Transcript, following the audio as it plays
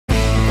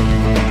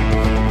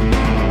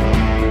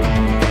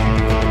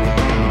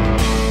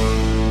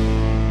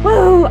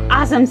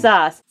awesome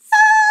sauce.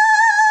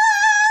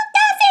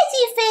 The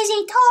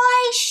Fizzy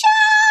Toy Show!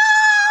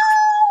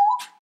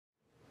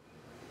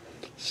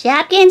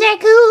 Shopkins are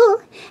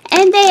cool,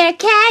 and they are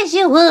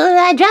casual.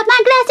 I dropped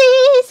my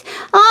glasses.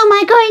 Oh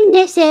my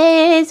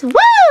goodnesses. Whoa!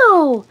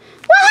 Well,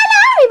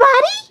 hello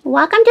everybody.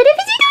 Welcome to the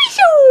Fizzy Toy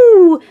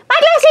Show. My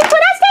glasses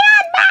when I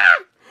stand. Ah!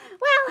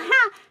 Well,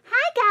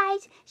 hi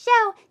guys.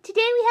 So,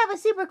 today we have a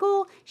super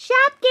cool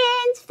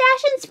Shopkins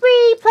Fashion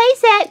Spree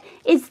playset.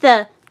 It's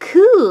the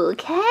Cool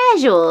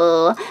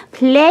Casual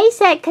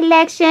playset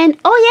collection.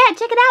 Oh yeah,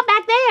 check it out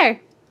back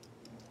there.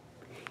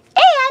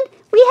 And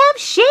we have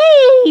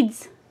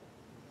shades.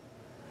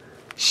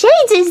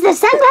 Shades is the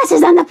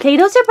sunglasses on the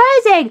Play-Doh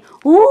surprise egg.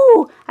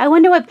 Ooh, I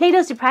wonder what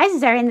Play-Doh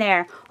surprises are in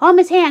there. Oh,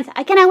 Miss Hands,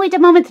 I cannot wait a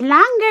moment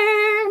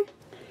longer.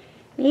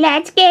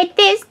 Let's get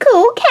this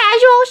cool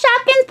casual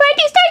Shopkins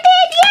party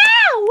started.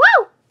 Yeah!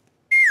 Woo!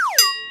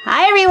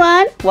 Hi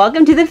everyone,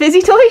 welcome to the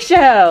Fizzy Toy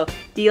Show.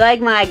 Do you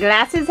like my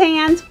glasses,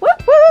 Hands? Woo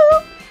woo!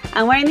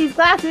 I'm wearing these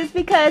glasses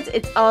because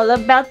it's all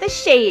about the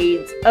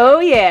shades. Oh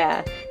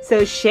yeah.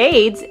 So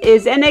Shades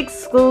is an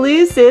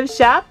exclusive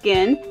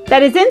Shopkin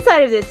that is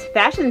inside of this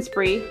Fashion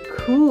Spree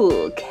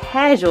Cool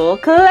Casual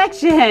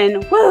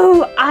collection.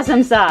 Woo!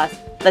 Awesome sauce.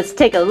 Let's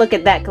take a look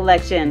at that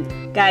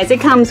collection. Guys, it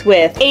comes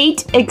with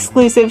 8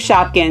 exclusive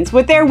Shopkins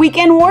with their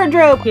weekend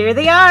wardrobe. Here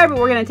they are, but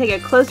we're gonna take a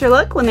closer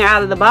look when they're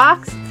out of the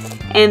box.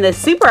 And the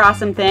super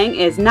awesome thing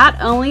is not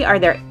only are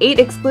there 8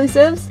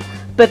 exclusives,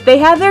 but they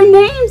have their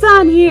names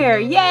on here.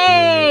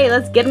 Yay!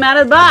 Let's get them out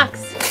of the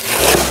box.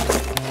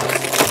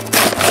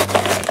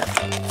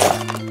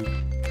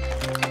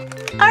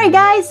 Alright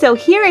guys, so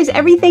here is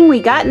everything we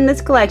got in this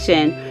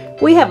collection.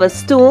 We have a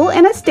stool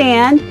and a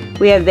stand.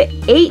 We have the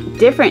 8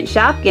 different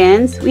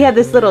Shopkins. We have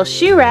this little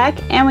shoe rack,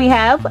 and we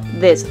have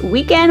this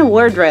weekend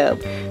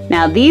wardrobe.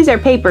 Now these are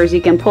papers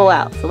you can pull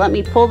out. So let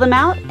me pull them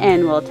out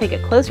and we'll take a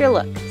closer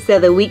look. So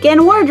the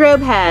weekend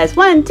wardrobe has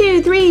 4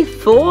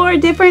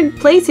 different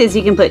places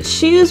you can put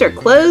shoes or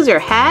clothes or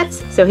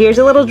hats. So here's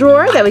a little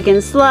drawer that we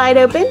can slide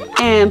open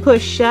and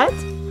push shut.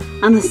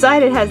 On the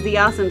side it has the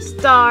awesome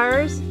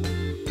stars,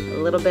 a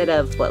little bit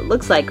of what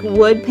looks like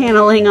wood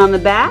paneling on the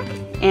back,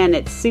 and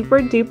it's super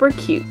duper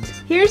cute.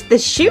 Here's the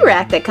shoe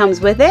rack that comes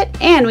with it,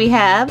 and we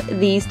have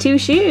these 2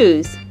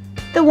 shoes.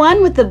 The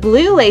one with the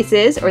blue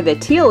laces, or the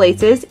teal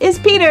laces, is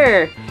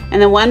Peter.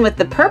 And the one with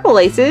the purple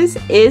laces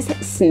is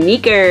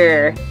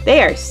Sneaker.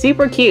 They are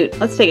super cute.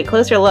 Let's take a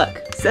closer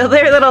look. So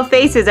their little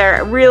faces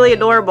are really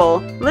adorable.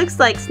 Looks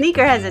like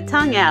Sneaker has a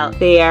tongue out.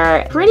 They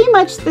are pretty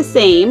much the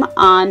same.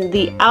 On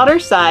the outer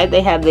side,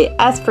 they have the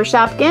S for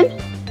Shopkin.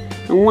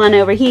 And one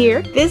over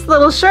here. This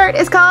little shirt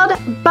is called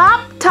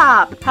Bop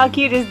Top. How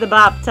cute is the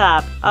Bop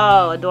Top?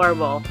 Oh,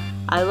 adorable.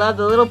 I love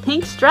the little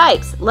pink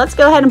stripes. Let's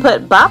go ahead and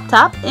put Bop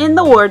Top in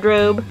the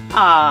wardrobe.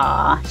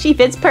 Aww, she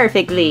fits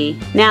perfectly.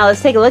 Now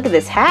let's take a look at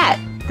this hat.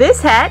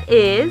 This hat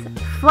is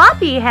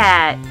Floppy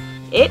Hat.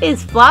 It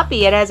is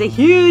floppy, it has a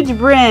huge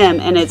brim,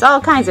 and it's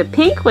all kinds of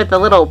pink with a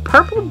little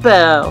purple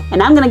bow.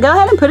 And I'm gonna go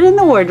ahead and put it in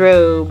the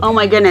wardrobe. Oh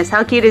my goodness,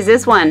 how cute is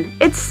this one?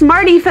 It's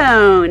Smarty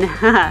Phone.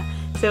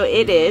 So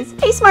it is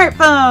a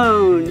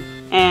smartphone.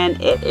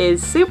 And it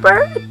is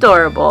super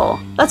adorable.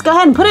 Let's go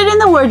ahead and put it in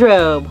the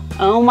wardrobe.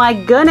 Oh my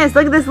goodness,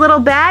 look at this little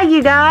bag,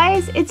 you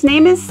guys. Its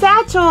name is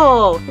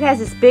Satchel. It has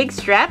this big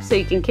strap so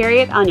you can carry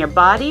it on your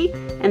body,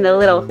 and the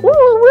little woo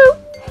woo woo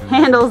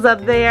handles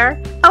up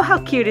there. Oh, how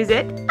cute is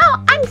it?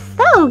 Oh, I'm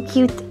so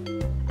cute.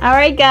 All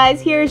right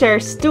guys, here's our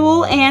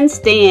stool and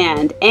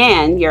stand.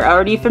 And you're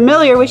already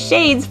familiar with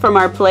Shades from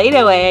our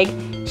Play-Doh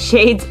egg.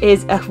 Shades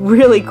is a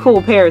really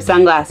cool pair of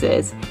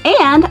sunglasses.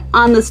 And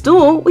on the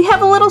stool, we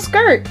have a little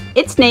skirt.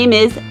 Its name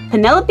is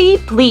Penelope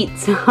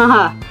Pleats.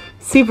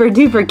 Super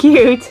duper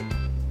cute.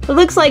 It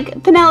looks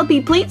like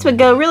Penelope Pleats would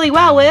go really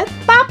well with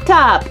Bop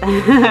Top.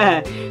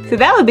 So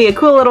that would be a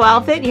cool little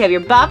outfit. You have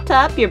your Bop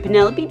Top, your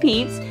Penelope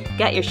Pleats,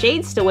 got your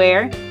shades to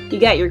wear, you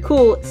got your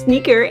cool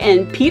Sneaker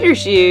and Peter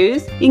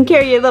shoes, you can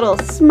carry your little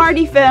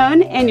Smarty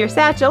Phone and your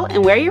satchel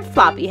and wear your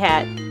floppy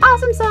hat.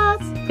 Awesome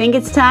sauce! Think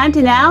it's time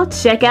to now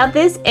check out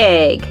this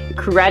egg.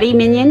 Karate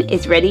Minion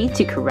is ready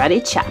to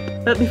karate chop.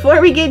 But before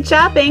we get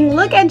chopping,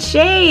 look at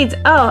Shades.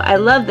 Oh, I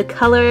love the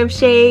color of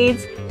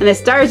Shades, and the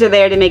stars are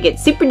there to make it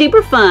super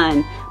duper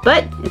fun.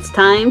 But it's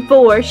time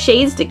for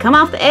Shades to come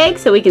off the egg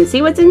so we can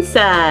see what's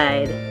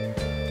inside.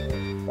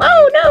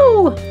 Oh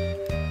no!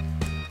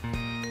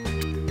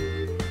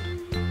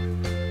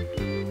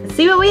 Let's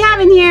see what we have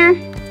in here.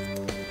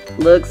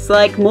 Looks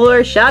like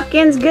more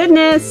Shopkins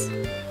goodness.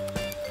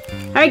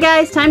 Alright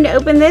guys, time to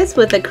open this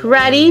with a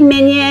Karate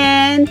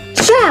Minion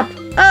chop!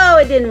 Oh,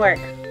 it didn't work.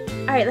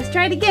 Alright, let's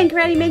try it again,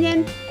 Karate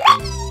Minion.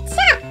 Karate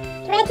chop!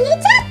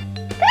 Karate chop!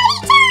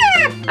 Karate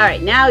chop!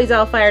 Alright, now he's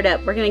all fired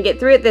up. We're gonna get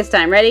through it this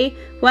time. Ready?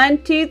 1,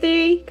 2,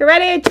 3,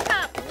 karate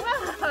chop!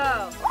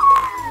 Whoa!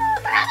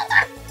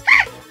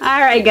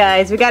 Alright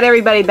guys, we got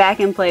everybody back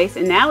in place,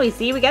 and now we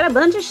see we got a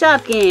bunch of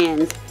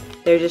Shopkins.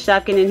 There's a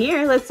Shopkin in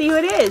here. Let's see who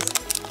it is.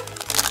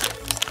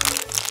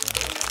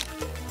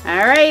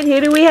 Alright,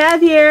 who do we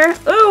have here?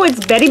 Ooh,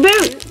 it's Betty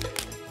Boot.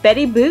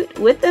 Betty Boot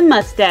with a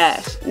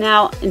mustache.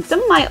 Now, in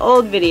some of my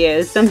old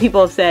videos, some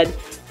people have said,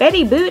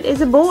 Betty Boot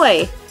is a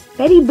boy.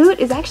 Betty Boot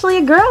is actually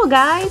a girl,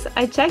 guys.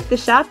 I checked the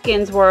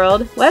Shopkins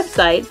World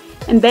website,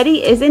 and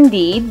Betty is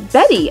indeed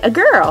Betty, a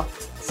girl.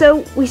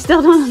 So we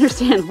still don't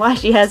understand why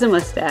she has a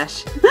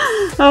mustache.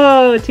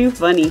 Oh, too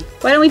funny.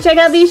 Why don't we check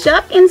out these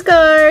Shopkins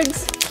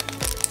cards?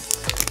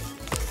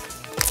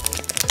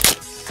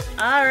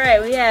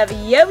 Alright, we have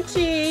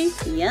Yoshi,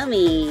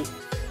 yummy.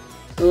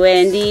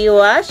 Wendy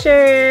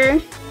Washer,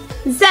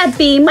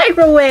 Zappy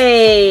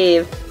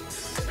Microwave,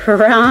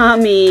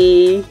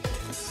 Promi,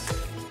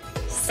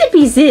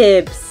 Sippy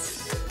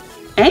Zips,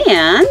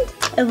 and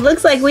it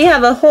looks like we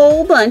have a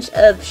whole bunch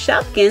of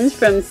Shopkins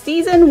from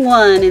season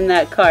 1 in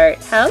that cart.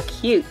 How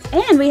cute.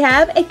 And we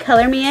have a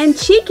Color Me In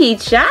Cheeky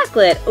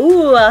Chocolate.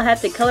 Ooh, I'll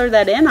have to color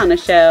that in on a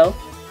show.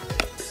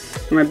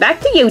 And we're back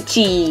to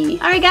Yoshi.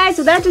 Alright guys,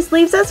 so that just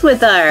leaves us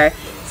with our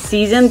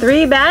season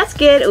 3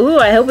 basket. Ooh,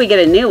 I hope we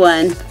get a new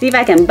one. See if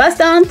I can bust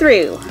on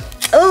through.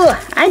 Ooh,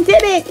 I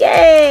did it,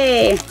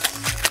 yay.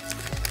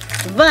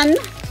 1,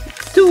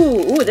 2,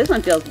 ooh, this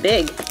one feels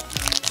big.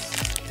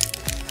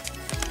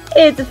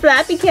 It's a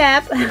Flappy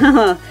Cap.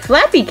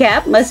 Flappy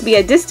Cap must be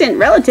a distant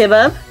relative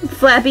of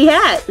Flappy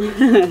Hat.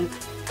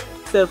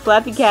 So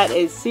Flappy Cat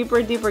is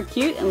super duper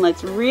cute and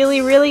looks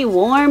really, really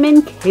warm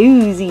and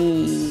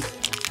cozy.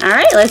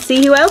 Alright, let's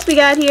see who else we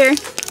got here.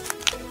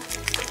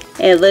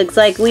 It looks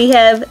like we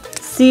have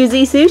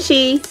Susie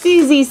Sushi.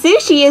 Susie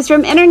Sushi is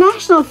from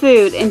International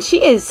Food, and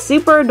she is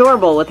super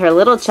adorable with her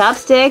little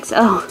chopsticks.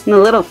 Oh, and the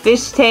little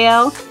fish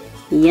tail.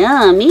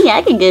 Yummy,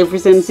 I could go for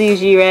some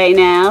sushi right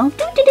now.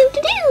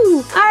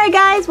 Alright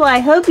guys, well I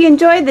hope you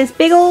enjoyed this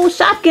big old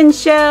Shopkins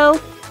show.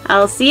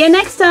 I'll see you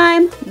next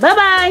time.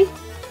 Bye-bye.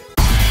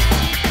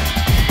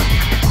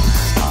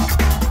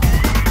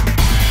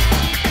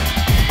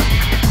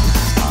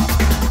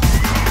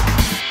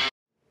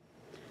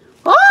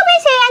 Oh,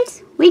 Miss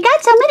Hands, we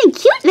got so many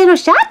cute little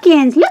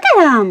Shopkins. Look at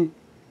them.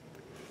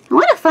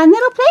 What a fun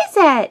little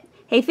playset.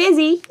 Hey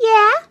Fizzy,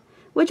 Yeah?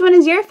 which one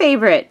is your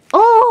favorite?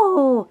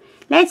 Oh,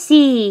 let's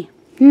see.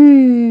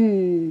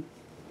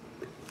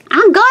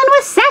 I'm going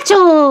with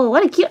Satchel.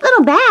 What a cute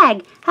little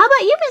bag. How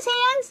about you, Miss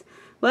Hands?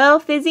 Well,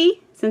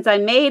 Fizzy, since I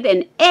made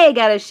an egg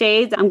out of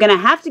shades, I'm gonna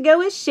have to go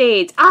with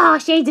shades. Oh,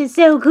 shades is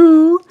so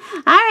cool.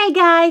 Alright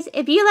guys,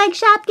 if you like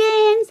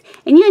Shopkins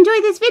and you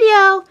enjoyed this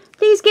video,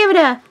 please give it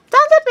a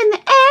thumbs up in the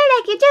air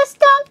like you just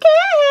don't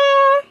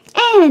care.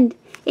 And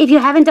if you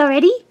haven't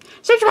already,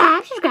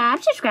 subscribe to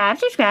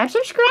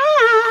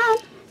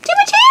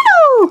my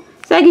channel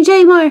so I can show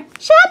you more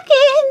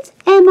Shopkins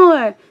and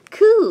more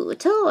cool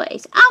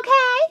toys.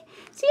 Okay?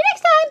 See you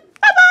next time.